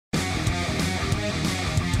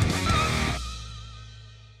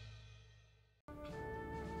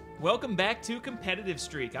Welcome back to Competitive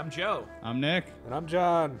Streak. I'm Joe. I'm Nick. And I'm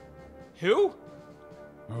John. Who?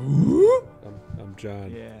 I'm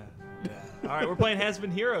John. Yeah. All right, we're playing Has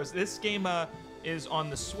Been Heroes. This game is on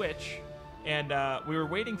the Switch, and we were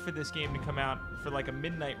waiting for this game to come out for like a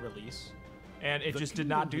midnight release, and it just did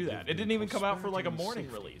not do that. It didn't even come out for like a morning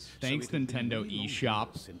release. Thanks Nintendo eShop.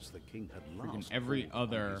 Freaking every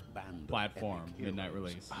other platform midnight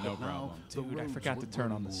release, no problem. Dude, I forgot to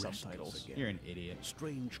turn on the subtitles. You're an idiot.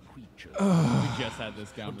 Strange creatures. We just had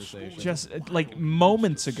this conversation. Just like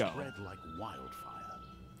moments ago. Spread like wildfire.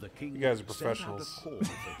 The king You guys are sent out a professionals. call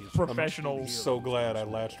for his Professionals. I'm so glad I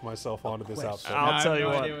latched myself onto this outfit. I'll I have tell you no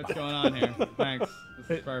what. idea what's going on here. Thanks.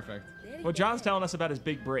 This is perfect. Well, John's telling us about his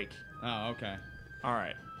big break. Oh, okay. All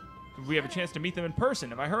right. We have a chance to meet them in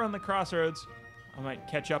person. If I hurry on the crossroads, I might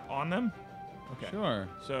catch up on them. Okay. Sure.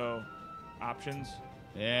 So, options.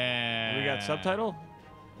 Yeah. We got subtitle?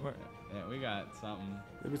 Where- Yeah, we got something.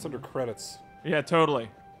 Maybe it's under credits. Yeah, totally.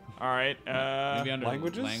 All right. Maybe under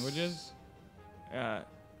languages? Languages? Yeah,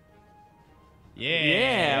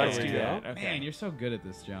 Yeah. let's There do we that. go. Okay. Man, you're so good at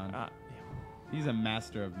this, John. He's a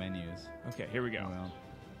master of menus. Okay, here we go. Well,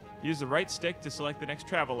 Use the right stick to select the next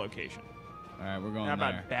travel location. all right, we're going How there.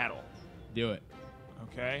 about battle? Do it.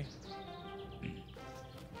 Okay.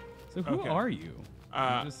 So who Okay. are you?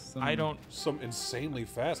 You're just some- I don't. Some insanely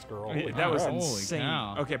fast girl. Holy That was crap. Holy insane.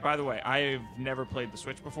 cow. Okay, by the way, I've never played the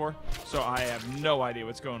Switch before, so I have no idea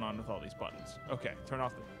what's going on with all these buttons. Okay, turn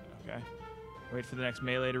off the. Okay. Wait for the next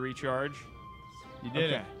melee to recharge. You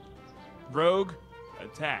did Okay. Rogue,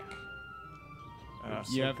 attack.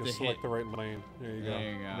 You have Just to select hit. the right lane. There you it. go.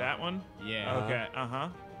 There you go. That one? Yeah. Okay,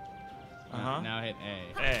 Now hit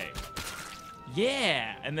A. A.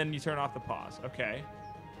 Yeah, and then you turn off the pause. Okay.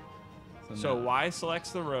 So now- Y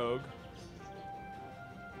selects the rogue.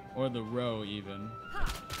 Or the row even.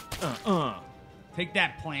 Uh. Take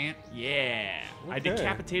that plant. Yeah. I Okay.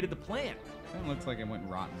 decapitated the plant. That looks like it went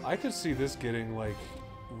rotten. I could see this getting like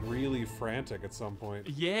really frantic at some point.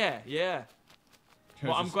 Yeah, yeah.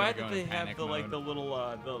 Well, I'm Just glad gonna that go they into have panic the like mode. the little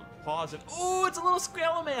the pause and oh, it's a little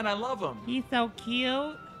Skeleman. I love him. He's so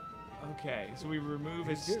cute. Okay, so we remove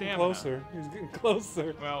his He's getting stamina. closer. He's getting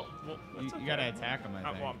closer. Well, You, that's you gotta okay. attack him, I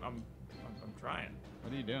think. Well, I'm trying.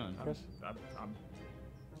 What are you doing?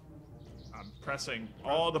 I'm pressing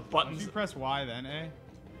all the If buttons. you press Y then, eh?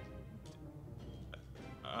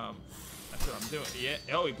 That's what I'm doing. Yeah.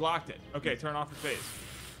 Oh, he blocked it. Okay, turn off the face.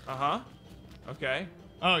 Okay.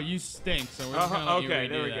 Oh, you stink, so we're just gonna let Okay, you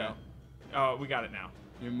there redo we go. that. Oh, we got it now.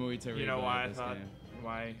 You're muy terrible You know why at I this thought game.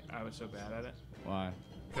 why I was so bad at it? Why?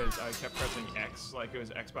 Because I kept pressing X like it was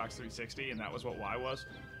Xbox 360, and that was what Y was.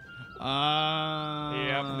 That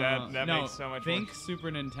no, makes so much think more-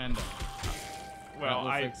 Super Nintendo. Well,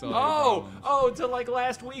 will fix all your oh problems. to like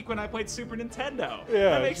last week when I played Super Nintendo.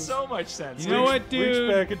 Yeah, that makes just- so much sense. You know what, dude?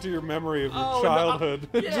 Reach back into your memory of your Oh, no, childhood.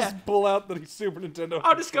 yeah. Just pull out the Super Nintendo.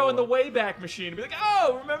 I'll just go in the controller. Wayback Machine and be like,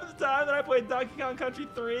 oh, remember the time that I played Donkey Kong Country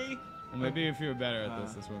 3? Well, maybe if you were better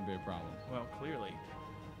at this wouldn't be a problem. Well, clearly.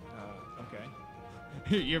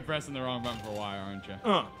 Okay. You're pressing the wrong button for Y, aren't you?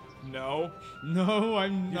 No. No,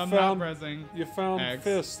 I'm not found- pressing. You found X.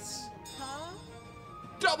 fists.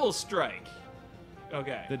 Double strike.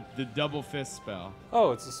 Okay. The double fist spell.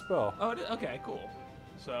 Oh, it's a spell. Oh, okay, cool.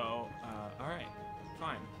 So, all right,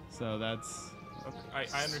 fine. So that's. Okay,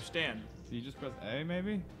 I understand. So you just press A,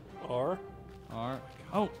 maybe? R. R.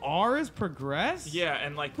 Oh, R is progress? Yeah,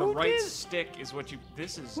 and like the Who right did- stick is what you.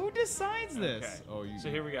 This is. Who decides this? Okay. Oh, you. So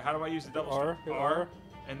here we go. How do I use the double R, strike? hit R.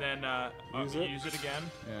 And then Use it. again.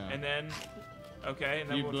 Yeah. And then. Okay, and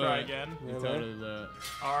then You we'll blew try it. again. You Yeah, totally blew it.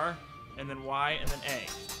 R, and then Y, and then A.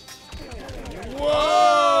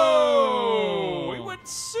 Whoa! We went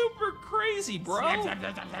super crazy, bro.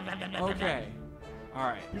 Okay. All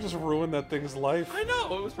right. You just ruined that thing's life. I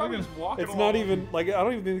know. It was probably just walking It's not along. even like I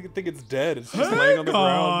don't even think it's dead. It's just laying on the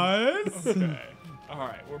ground, guys! Okay. All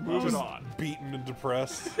right, we're moving just on. beaten and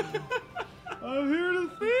depressed. I'm here to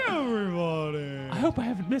see everybody. I hope I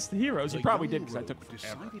haven't missed the heroes. The You probably did young because I took rogue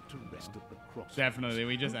forever. decided to rest at the crossroads, Definitely,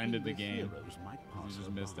 we just hoping ended the the game. heroes might We pass just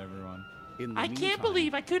her missed by. everyone. In the I can't meantime,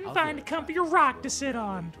 believe I couldn't other find a comfier travelers rock were to sit on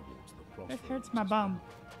on. their way towards the That hurts my crossroads. bum.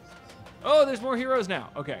 Oh, there's more heroes now.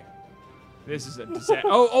 Okay. This is a disaster.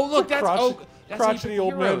 Oh, look, that's that's how you crotchety pick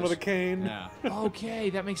old man heroes. with a cane. Yeah. Okay,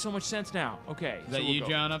 that makes so much sense now. Okay. Is that you,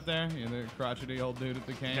 John, up there? You're the crotchety old dude at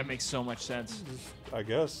the cane? That makes so much sense. I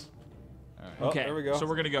guess. All right. Oh, Okay. there we go. So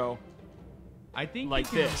we're gonna go I think like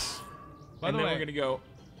you can- this, By and the then way, we're gonna go.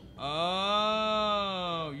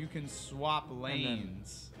 Oh, you can swap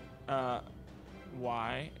lanes.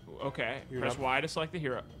 Y. Okay. You're Press not- Y to select the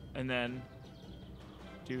hero, and then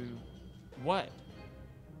do what?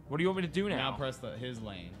 What do you want me to do Now now? press his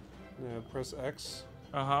lane. Yeah, press X.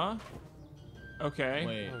 Uh-huh. Okay.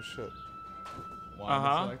 Wait. Oh shit. Y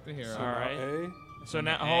Uh-huh. to select the hero. So All now right. A. So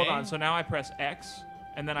now, A? hold on. So now I press X,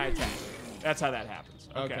 and then I attack. That's how that happens.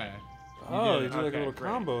 Okay. Oh, did you it. do like a Okay, little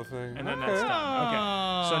great. combo thing. And then okay. that's done.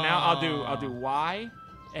 Okay. So now I'll do Y,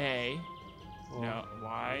 A. Well, No,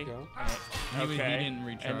 Y. there you go. He Okay. didn't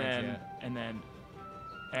recharge and then yet. and then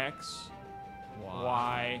X, Y.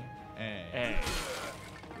 Y, A. A.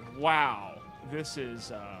 Wow. This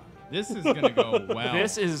is This is gonna go well.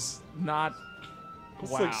 this is not.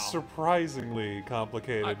 It's wow. like surprisingly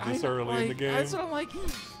complicated this early in the game. That's what I'm like.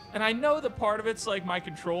 And I know that part of it's like my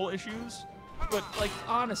control issues, but like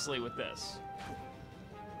honestly with this,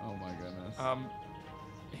 Oh my goodness.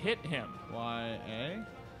 hit him. Y A.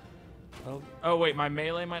 Well, Oh wait, my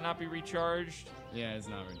melee might not be recharged. Yeah, it's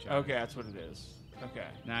not recharged. Okay, that's what it is. Okay.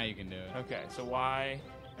 Now you can do it. Okay, so Y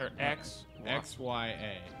or X, X Y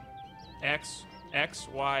A. X, X,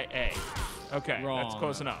 Y, A. Okay, Wrong. that's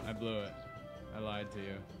close enough. I blew it. I lied to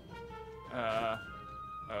you.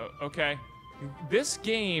 Okay. This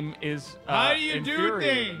game is. How do you do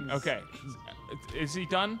infuriating. things? Okay. Is he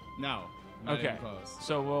done? No. Not Okay. even close.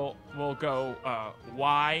 So we'll go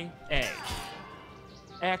Y A.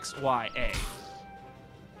 X Y A.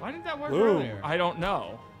 Why didn't that work Boom. earlier? I don't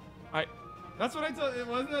know. That's what I told.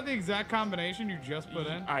 Wasn't that the exact combination you just put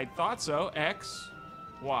in? I thought so. X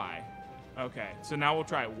Y. Okay. So now we'll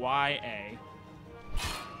try Y A.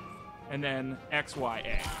 And then X Y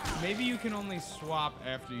A. Maybe you can only swap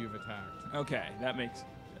after you've attacked. Okay, that makes.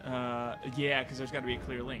 Yeah, because there's got to be a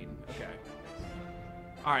clear lane. Okay.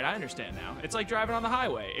 All right, I understand now. It's like driving on the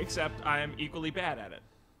highway, except I am equally bad at it.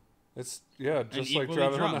 it's just like equally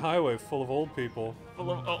driving on the drunk. highway full of old people,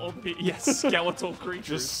 Full of old yes, skeletal creatures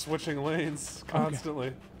just switching lanes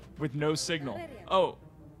constantly. with no signal. Oh,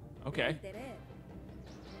 okay.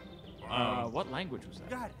 What language was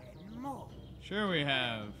that? Sure, we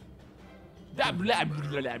have.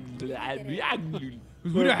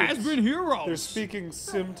 Who has been heroes? They're speaking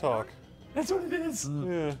sim talk. That's what it is.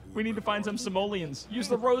 Yeah. We need to find some Somalians. Use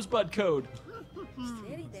the Rosebud code.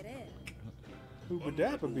 Ooba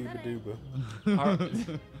dabba beeba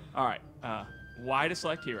dooba. All right. Y to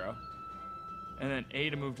select hero, and then A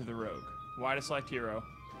to move to the rogue. Y to select hero.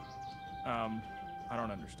 I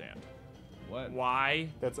don't understand. What? Y.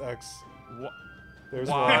 That's X. Wh- There's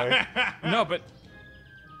Why? Y. no, but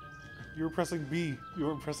You were pressing B. You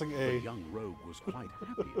weren't pressing The A. young rogue was quite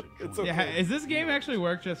happy to It's join. okay. Yeah, is this game actually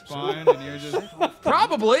work just fine? And you're just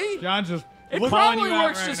probably. John just It calling probably you out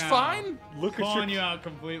works right just now. fine. Look at Calling your. you out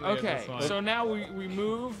completely. at Okay, this one. so now we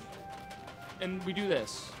move, and we do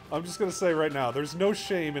this. I'm just gonna say right now, there's no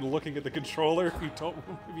shame in looking at the controller if you don't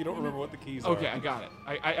remember what the keys are. Okay, I got it.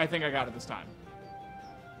 I think I got it this time.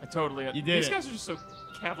 I totally. You did These it. guys are just so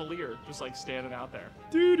cavalier, just like standing out there.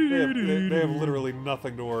 They have literally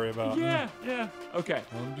nothing to worry about. Yeah, yeah. Okay.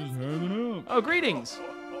 I'm just hanging out. Oh, greetings.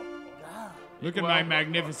 Look at Well- my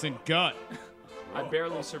magnificent gut. I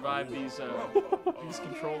barely survived these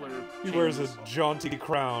controller. He wears a changes. jaunty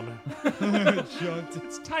crown.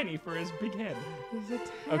 It's tiny for his big head.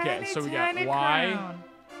 Okay, so we got Y.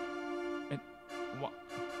 And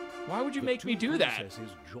why would you make me do that?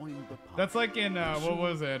 Princesses joined the party. That's like in what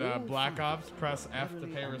was it? Black Ops. Press F to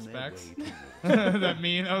pay respects. That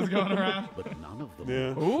meme that was going around. But none of them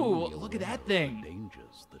Yeah. Ooh, look at that thing.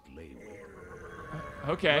 dangers that lay within.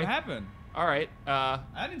 Okay. What happened? All right. I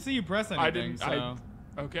didn't see you press anything. I didn't. So.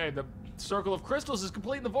 Okay, the circle of crystals is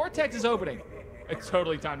complete and the vortex is opening. It's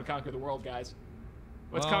totally time to conquer the world, guys.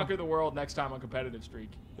 Let's Well- conquer the world next time on Competitive Streak.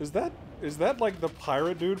 Is that like the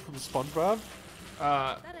pirate dude from SpongeBob?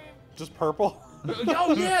 Just purple?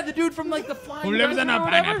 Oh yeah, the dude from like the Flying Who lives in Dutchman a or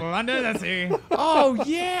whatever? pineapple under the sea? Oh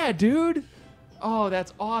yeah, dude. Oh,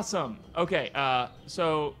 that's awesome. Okay,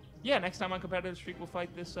 so yeah, next time on Competitive Streak we'll fight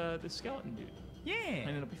this skeleton dude, Yeah.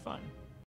 and it'll be fun.